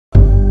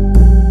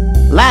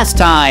Last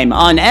time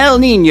on El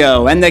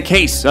Niño and the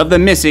case of the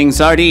missing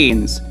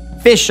sardines.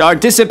 Fish are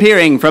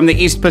disappearing from the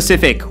East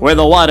Pacific where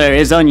the water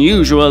is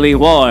unusually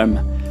warm.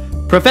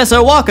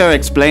 Professor Walker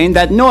explained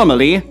that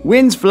normally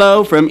winds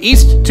flow from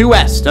east to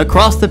west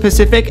across the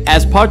Pacific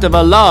as part of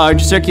a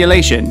large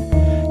circulation.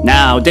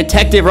 Now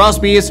Detective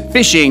Rossby is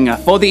fishing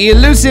for the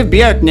elusive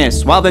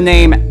Bjerknes while the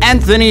name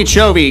Anthony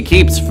Chovy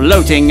keeps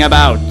floating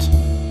about.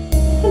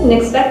 Didn't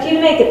expect you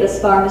to make it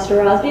this far,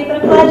 Mr. Rossby, but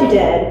I'm glad you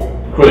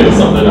did. Quitting is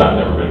something I've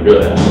never been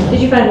good at.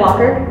 Did you find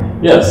Walker?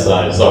 Yes,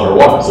 I saw her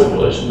water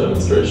circulation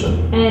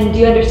demonstration. And do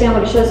you understand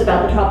what it shows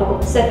about the tropical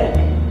Pacific?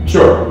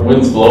 Sure.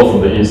 Winds blow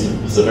from the eastern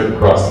Pacific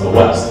across to the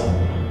west.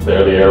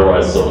 There the air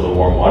rises over the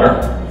warm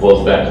water,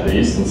 flows back to the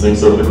east, and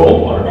sinks over the cold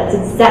water. That's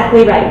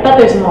exactly right, but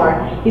there's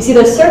more. You see,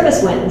 those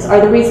surface winds are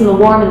the reason the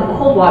warm and the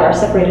cold water are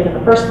separated in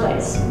the first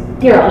place.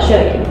 Here, I'll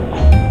show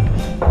you.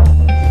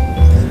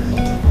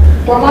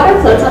 Warm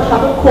water floats on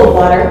top of cold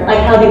water, like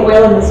how the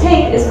oil in this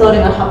tank is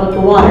floating on top of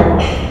the water.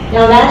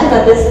 Now imagine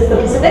that this is the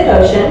Pacific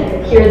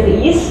Ocean, here is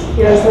the east,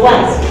 here is the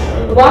west.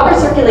 The Walker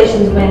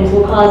circulation's winds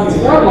will cause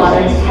this warm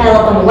water to pile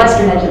up on the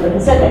western edge of the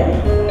Pacific.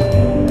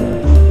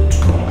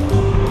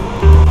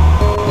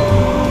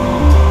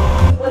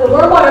 When the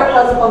warm water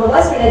piles up on the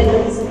western edge of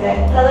the Pacific,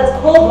 that lets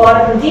cold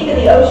water from deep in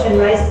the ocean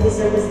rise to the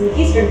surface in the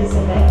eastern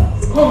Pacific.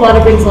 This cold water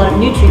brings a lot of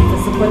nutrients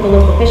that support the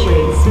local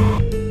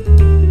fisheries.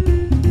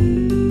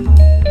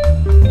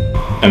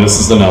 And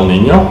this is an El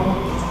Niño?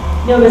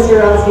 No,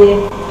 Mr.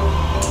 Rossby.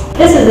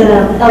 This is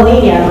an El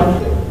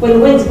Niño. When the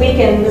winds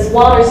weaken, this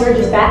water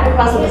surges back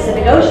across the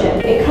Pacific Ocean.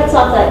 It cuts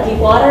off that deep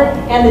water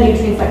and the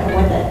nutrients that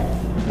come with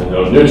it. And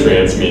no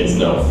nutrients means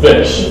no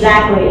fish.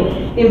 Exactly.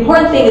 The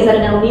important thing is that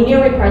an El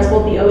Niño requires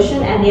both the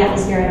ocean and the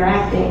atmosphere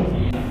interacting.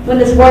 When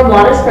this warm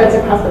water spreads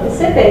across the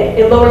Pacific,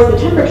 it lowers the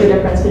temperature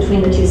difference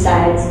between the two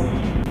sides.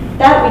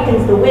 That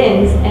weakens the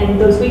winds, and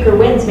those weaker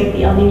winds make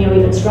the El Niño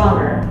even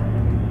stronger.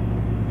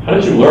 How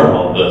did you learn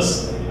all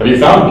this? Have you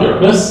found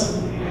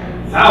Bjerknes?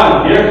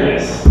 Found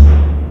Bjerknes?